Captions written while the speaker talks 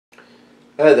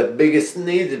I had the biggest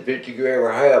sneezing fit you could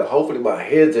ever have. Hopefully my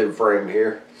head's in frame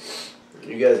here.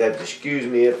 You guys have to excuse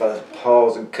me if I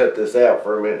pause and cut this out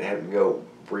for a minute and have to go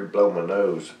re-blow my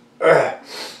nose.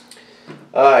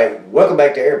 Alright, welcome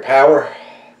back to Air Power.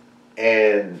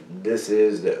 And this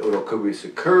is the Unokubi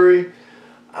Sakuri.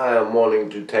 I am wanting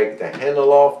to take the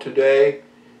handle off today.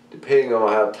 Depending on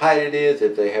how tight it is,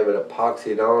 if they have it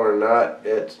epoxied on or not,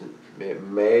 it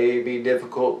may be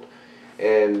difficult.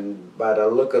 And by the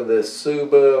look of this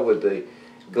Suba with the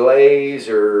glaze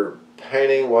or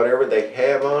painting, whatever they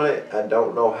have on it, I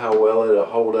don't know how well it'll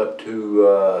hold up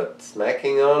to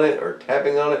smacking on it or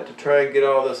tapping on it to try and get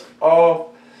all this off.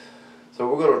 So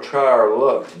we're going to try our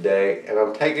luck today, and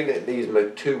I'm taking it these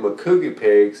two Makugi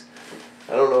pigs.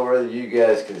 I don't know whether you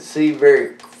guys can see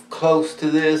very close to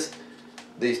this.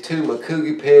 These two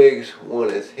Makugi pigs,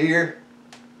 one is here,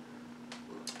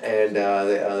 and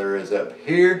the other is up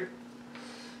here.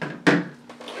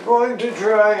 I'm going to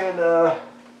try and,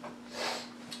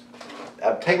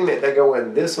 I'm taking it, they go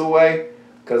in this way,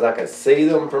 because I can see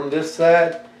them from this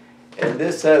side, and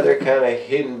this side they're kind of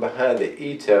hidden behind the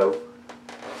Ito,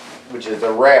 which is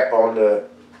the wrap on the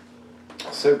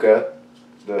Suka,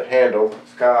 the handle,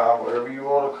 sky, whatever you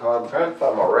want to call it. I'm trying to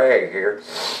find my rag here.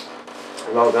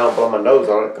 As long as I don't blow my nose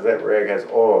on it, because that rag has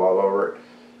oil all over it.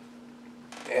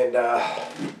 And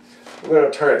I'm going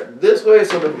to turn it this way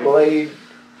so the blade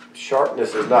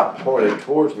sharpness is not pointed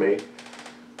towards me.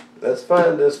 Let's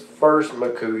find this first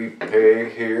Makugi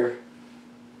pig here,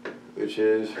 which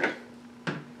is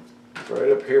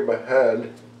right up here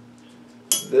behind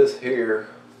this here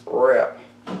wrap.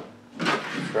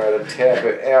 Try to tap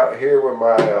it out here with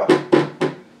my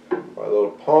my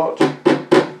little punch.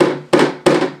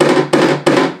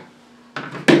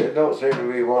 It don't seem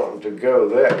to be wanting to go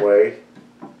that way.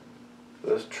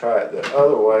 Let's try it the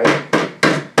other way.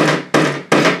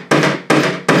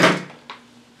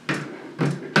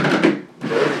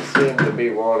 Doesn't seem to be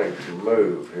wanting to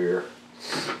move here.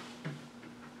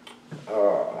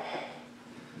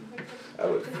 I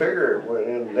would figure it went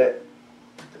in that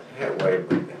way,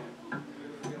 but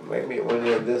maybe it went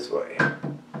in this way.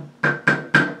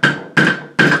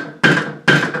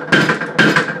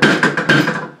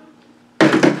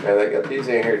 Now they got these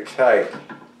in here tight.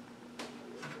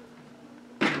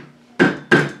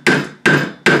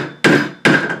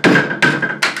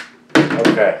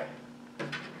 Okay.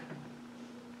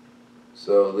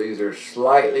 So these are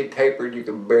slightly tapered, you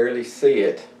can barely see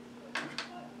it.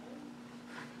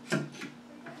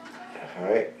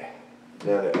 Alright.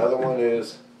 Now the other one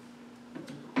is,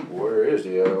 where is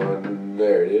the other one?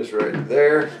 There it is, right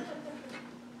there.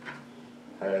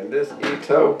 And this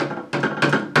Ito.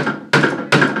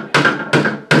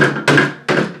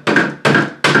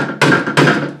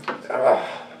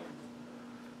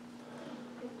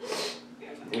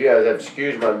 You guys have to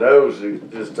excuse my nose.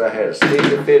 Just I had a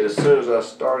sneezing fit as soon as I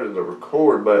started the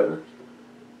record button.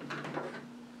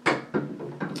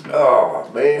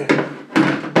 Oh man,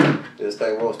 this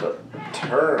thing wants to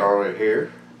turn on it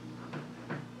here.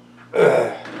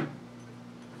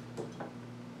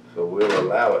 So we'll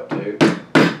allow it to.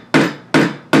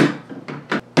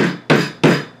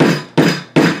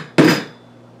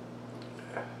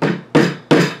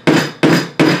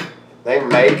 They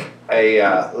make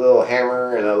a little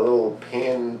hammer and a little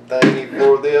pin thingy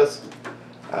for this.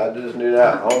 I just knew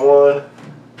that on one.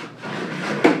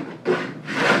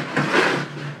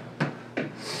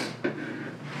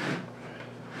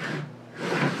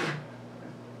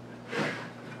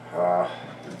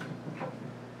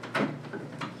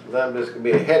 Sometimes this can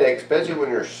be a headache, especially when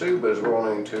your Suba is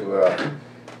wanting to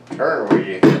turn with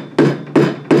you.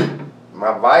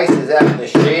 My vise is out in the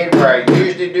shed where I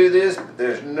usually do this, but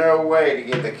there's no way to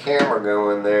get the camera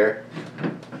going there.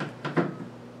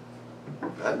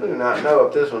 I do not know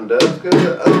if this one does go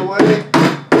the other way,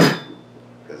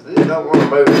 because this don't want to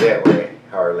move that way,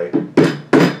 hardly.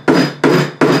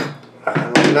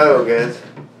 I don't know, guys.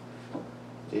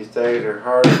 These things are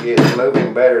hard to get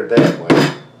moving better that way.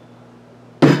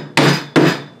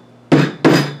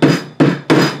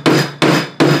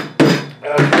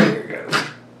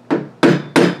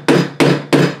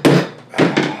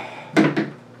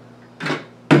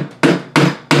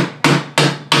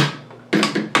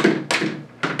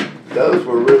 Those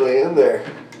were really in there.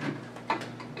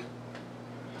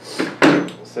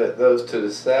 Set those to the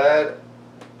side.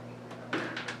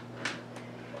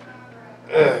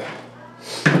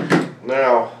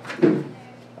 Now,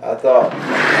 I thought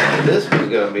this was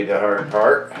going to be the hard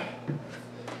part.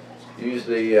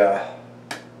 Usually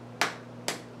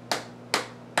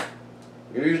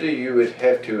you would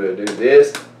have to do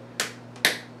this,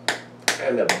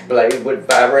 and the blade would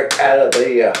vibrate out of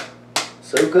the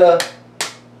Suka.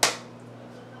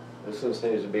 This one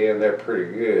seems to be in there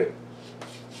pretty good.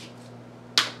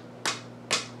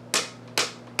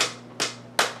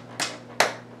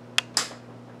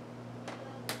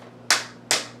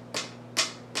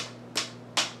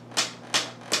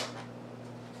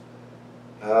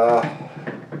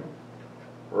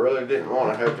 Really didn't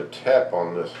want to have to tap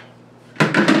on this.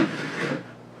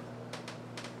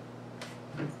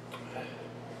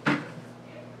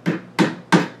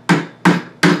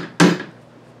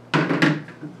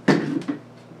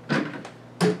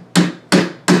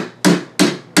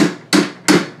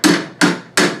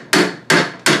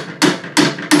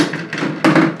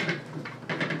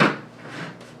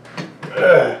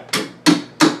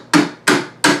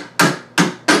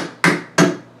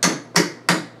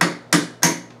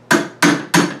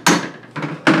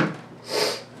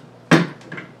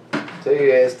 Tell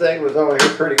you, this thing was over here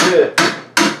pretty good.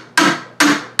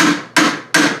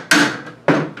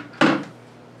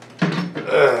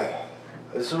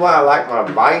 This is why I like my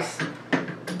vise.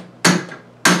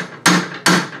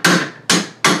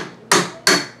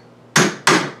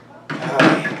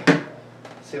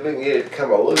 See if we can get it to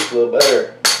come loose a little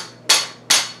better.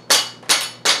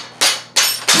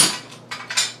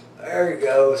 There it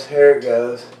goes, here it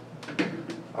goes.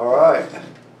 Alright.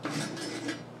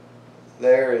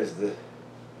 There's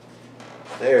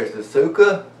the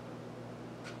Suka.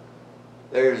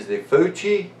 There's the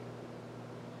Fuchi.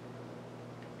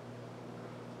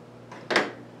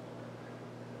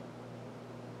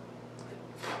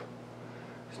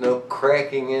 There's no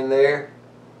cracking in there.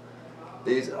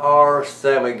 These are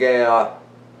Samagao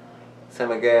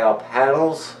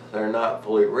paddles. They're not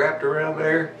fully wrapped around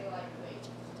there.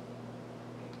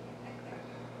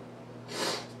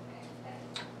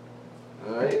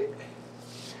 Alright.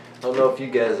 I don't know if you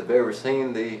guys have ever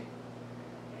seen the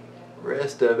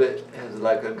rest of it. It has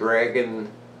like a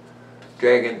dragon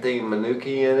themed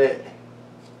Manuki in it.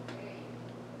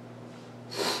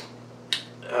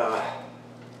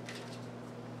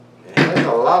 It has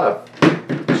a lot of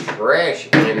trash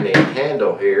in the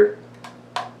handle here.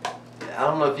 I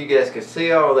don't know if you guys can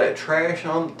see all that trash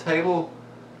on the table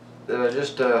that I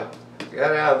just got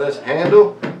out of this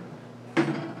handle.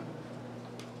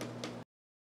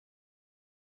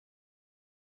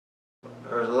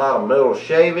 There's a lot of metal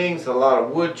shavings, a lot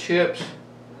of wood chips.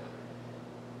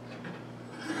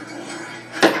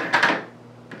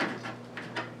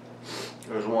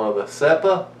 There's one of the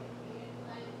Seppa.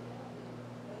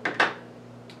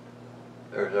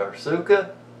 There's our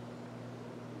Suka.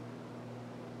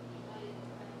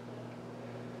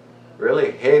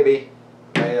 Really heavy,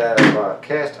 made out of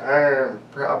cast iron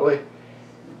probably.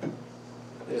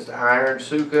 This iron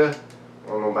Suka. I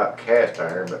don't know about cast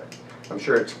iron, but I'm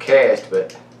sure it's cast,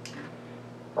 but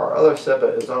our other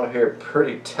Seppa is on here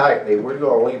pretty tightly. We're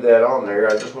going to leave that on there.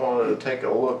 I just wanted to take a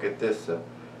look at this.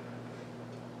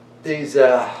 These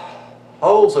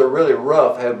holes are really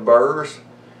rough, have burrs.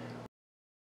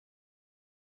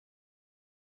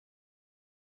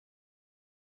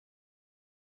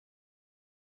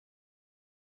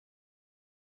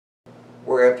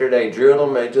 Where after they drilled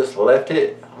them, they just left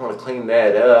it. I want to clean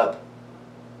that up.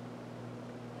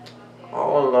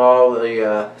 All in all,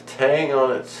 the tang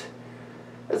on it's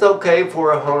okay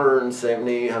for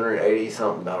 $170, $180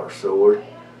 something sword.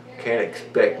 Can't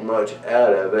expect much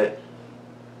out of it,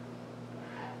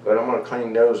 but I'm gonna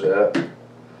clean those up.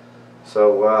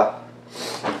 So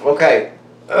okay,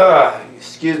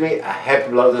 excuse me, I have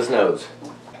to blow this nose.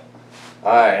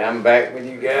 All right, I'm back with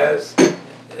you guys.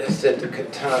 Let's set the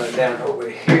katana down over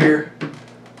here.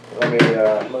 Let me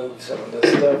move some of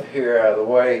this stuff here out of the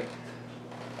way.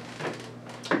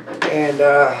 And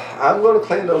I'm going to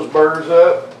clean those burrs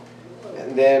up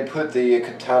and then put the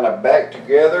katana back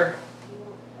together.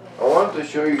 I wanted to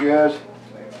show you guys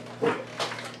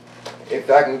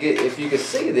if you can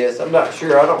see this. I'm not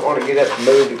sure. I don't want to get up and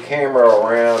move the camera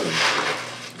around and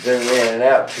zoom in and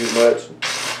out too much.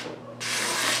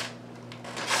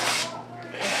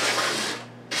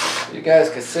 You guys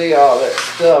can see all that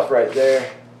stuff right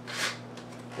there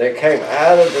that came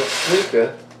out of the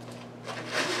Suka.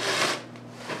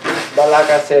 But like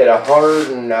I said,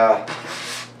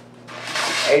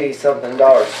 $180 something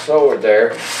sword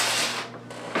there.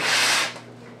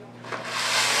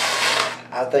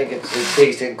 I think it's a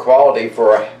decent quality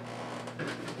for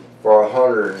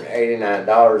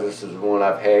 $189. This is one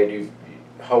I've had.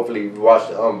 Hopefully you've watched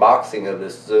the unboxing of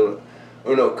this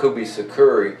Unokubi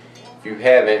Sakuri. If you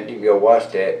haven't, you can go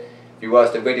watch that. If you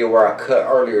watched the video where I cut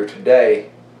earlier today,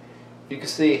 you can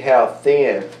see how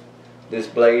thin this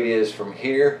blade is from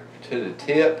here to the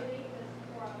tip.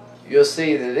 You'll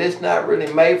see that it's not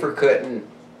really made for cutting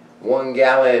 1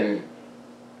 gallon.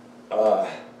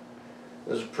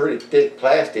 This is pretty thick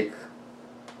plastic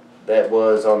that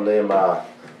was on them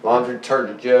laundry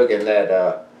detergent jug, and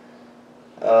that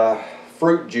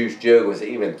fruit juice jug was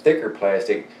even thicker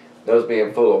plastic, those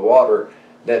being full of water.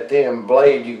 That thin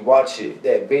blade, you can watch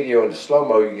that video in the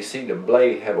slow-mo, you can see the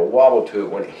blade have a wobble to it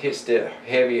when it hits that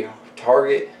heavy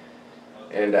target.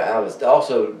 And I was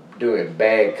also doing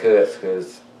bad cuts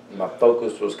because my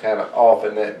focus was kind of off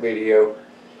in that video.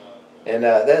 And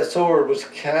that sword was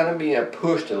kind of being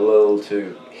pushed a little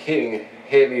to hitting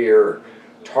heavier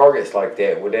targets like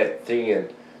that with that thin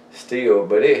steel,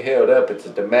 but it held up. It's a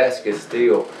Damascus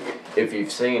steel, if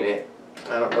you've seen it.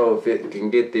 I don't know if it can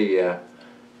get the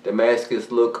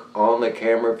Damascus look on the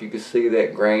camera, if you can see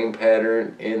that grain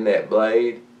pattern in that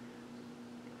blade.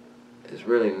 It's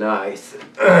really nice.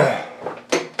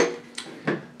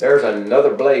 There's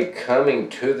another blade coming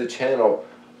to the channel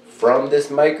from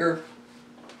this maker.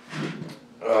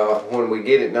 When we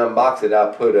get it and unbox it,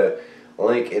 I'll put a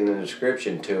link in the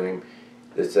description to him.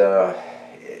 It's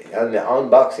on the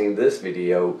unboxing this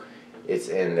video, it's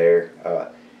in there.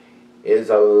 It was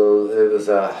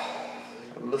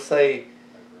let's say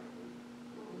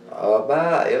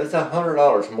it was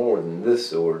 $100 more than this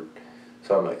sword,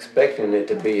 so I'm expecting it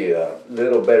to be a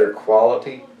little better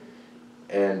quality.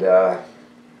 And it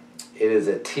is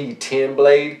a T10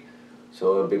 blade,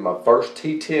 so it'll be my first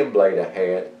T10 blade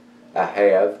I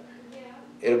have.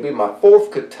 It'll be my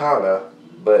 4th katana,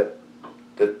 but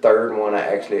the 3rd one I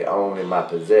actually own in my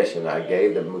possession. I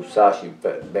gave the Musashi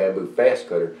bamboo fast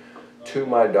cutter to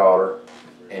my daughter,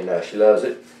 and she loves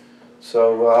it.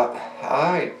 So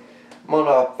alright, I'm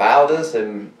gonna file this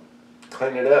and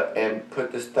clean it up and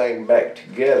put this thing back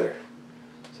together.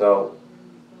 So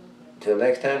until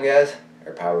next time, guys,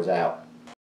 Air Power's out.